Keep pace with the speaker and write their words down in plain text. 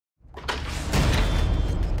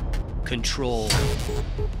Control.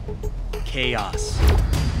 Chaos.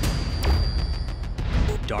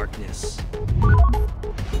 Darkness.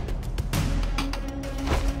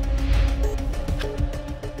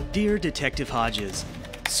 Dear Detective Hodges,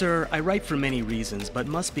 Sir, I write for many reasons, but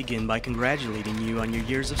must begin by congratulating you on your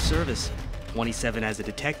years of service. 27 as a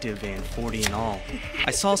detective and 40 in all.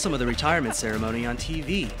 I saw some of the retirement ceremony on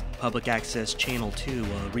TV, Public Access Channel 2,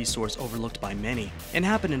 a resource overlooked by many, and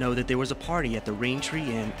happened to know that there was a party at the Raintree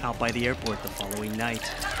Inn out by the airport the following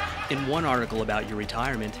night. In one article about your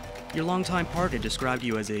retirement, your longtime partner described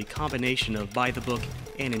you as a combination of by-the-book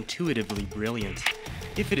and intuitively brilliant.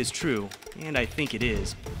 If it is true, and I think it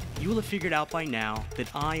is, you will have figured out by now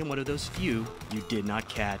that I am one of those few you did not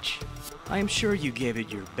catch. I am sure you gave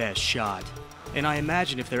it your best shot, and I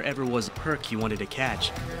imagine if there ever was a perk you wanted to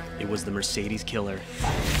catch, it was the Mercedes killer.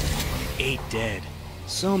 8 dead,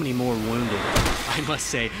 so many more wounded. I must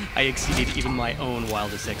say, I exceeded even my own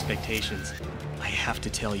wildest expectations. I have to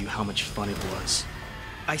tell you how much fun it was.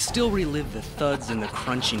 I still relive the thuds and the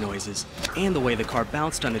crunchy noises, and the way the car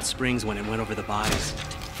bounced on its springs when it went over the bodies.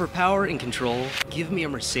 For power and control, give me a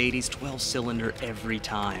Mercedes 12-cylinder every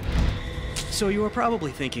time. So you are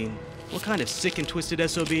probably thinking, what kind of sick and twisted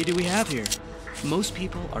SOB do we have here? Most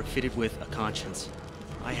people are fitted with a conscience.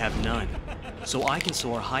 I have none, so I can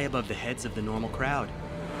soar high above the heads of the normal crowd.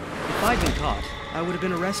 If I'd been caught, I would have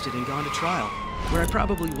been arrested and gone to trial, where I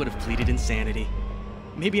probably would have pleaded insanity.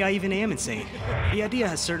 Maybe I even am insane. The idea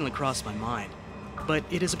has certainly crossed my mind, but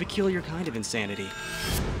it is a peculiar kind of insanity.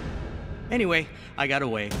 Anyway, I got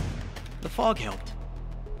away. The fog helped.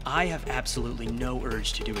 I have absolutely no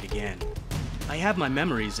urge to do it again. I have my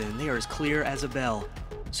memories and they are as clear as a bell.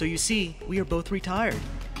 So you see, we are both retired.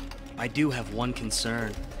 I do have one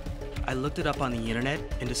concern. I looked it up on the internet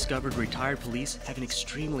and discovered retired police have an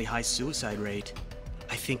extremely high suicide rate.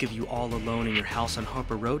 I think of you all alone in your house on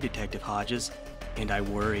Harper Road, Detective Hodges, and I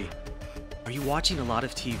worry. Are you watching a lot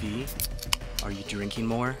of TV? Are you drinking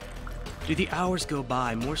more? Do the hours go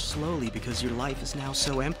by more slowly because your life is now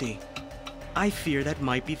so empty? I fear that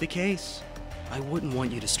might be the case. I wouldn't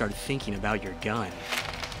want you to start thinking about your gun.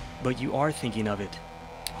 But you are thinking of it,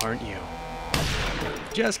 aren't you?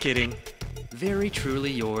 Just kidding. Very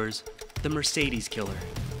truly yours, the Mercedes Killer.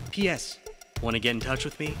 P.S. Want to get in touch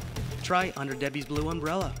with me? Try Under Debbie's Blue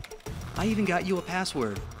Umbrella. I even got you a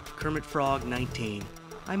password, Kermit Frog 19.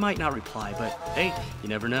 I might not reply, but hey, you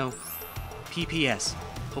never know. P.P.S.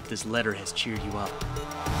 Hope this letter has cheered you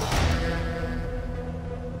up.